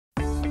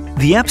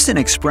The Epson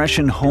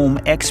Expression Home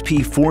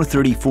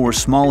XP-434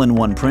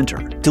 Small-in-One printer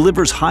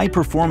delivers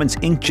high-performance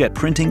inkjet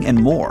printing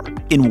and more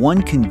in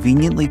one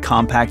conveniently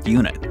compact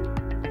unit.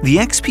 The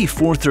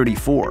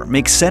XP-434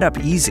 makes setup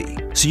easy,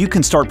 so you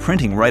can start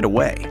printing right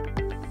away.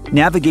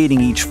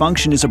 Navigating each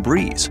function is a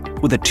breeze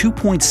with a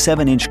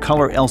 2.7-inch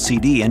color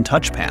LCD and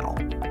touch panel.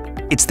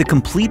 It's the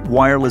complete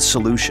wireless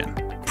solution.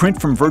 Print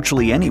from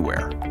virtually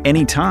anywhere,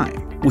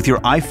 anytime, with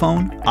your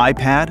iPhone,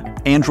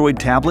 iPad, Android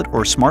tablet,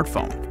 or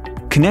smartphone.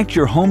 Connect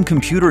your home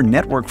computer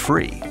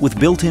network-free with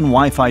built-in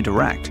Wi-Fi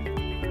Direct.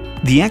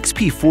 The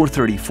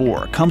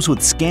XP-434 comes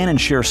with scan and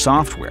share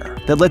software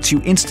that lets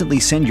you instantly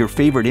send your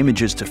favorite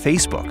images to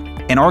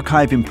Facebook and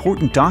archive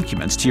important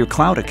documents to your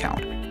cloud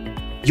account.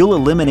 You'll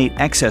eliminate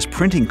excess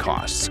printing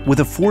costs with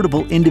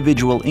affordable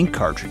individual ink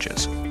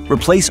cartridges.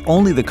 Replace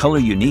only the color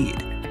you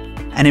need.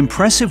 An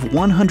impressive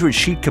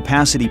 100-sheet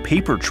capacity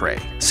paper tray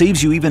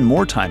saves you even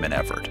more time and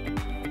effort.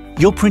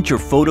 You'll print your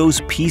photos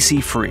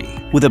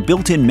PC-free with a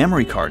built-in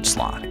memory card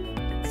slot.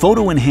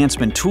 Photo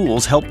enhancement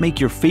tools help make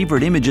your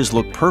favorite images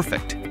look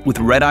perfect with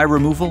red eye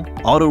removal,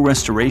 auto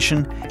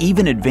restoration,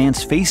 even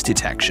advanced face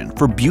detection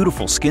for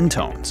beautiful skin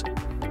tones.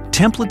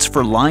 Templates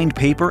for lined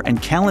paper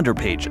and calendar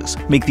pages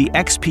make the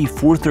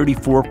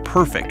XP-434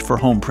 perfect for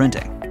home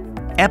printing.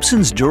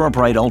 Epson's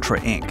DuraBrite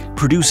Ultra ink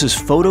produces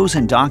photos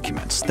and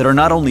documents that are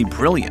not only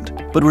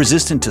brilliant, but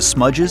resistant to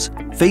smudges,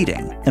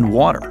 fading, and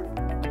water.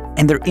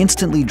 And they're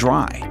instantly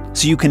dry,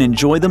 so you can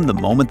enjoy them the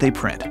moment they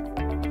print.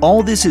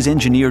 All this is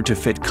engineered to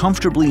fit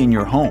comfortably in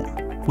your home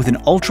with an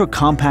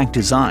ultra-compact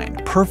design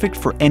perfect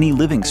for any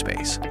living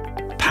space.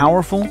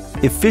 Powerful,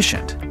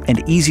 efficient,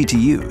 and easy to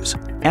use,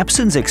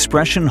 Epson's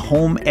Expression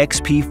Home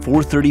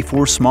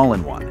XP-434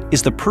 Small-in-One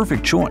is the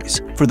perfect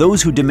choice for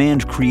those who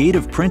demand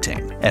creative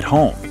printing at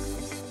home.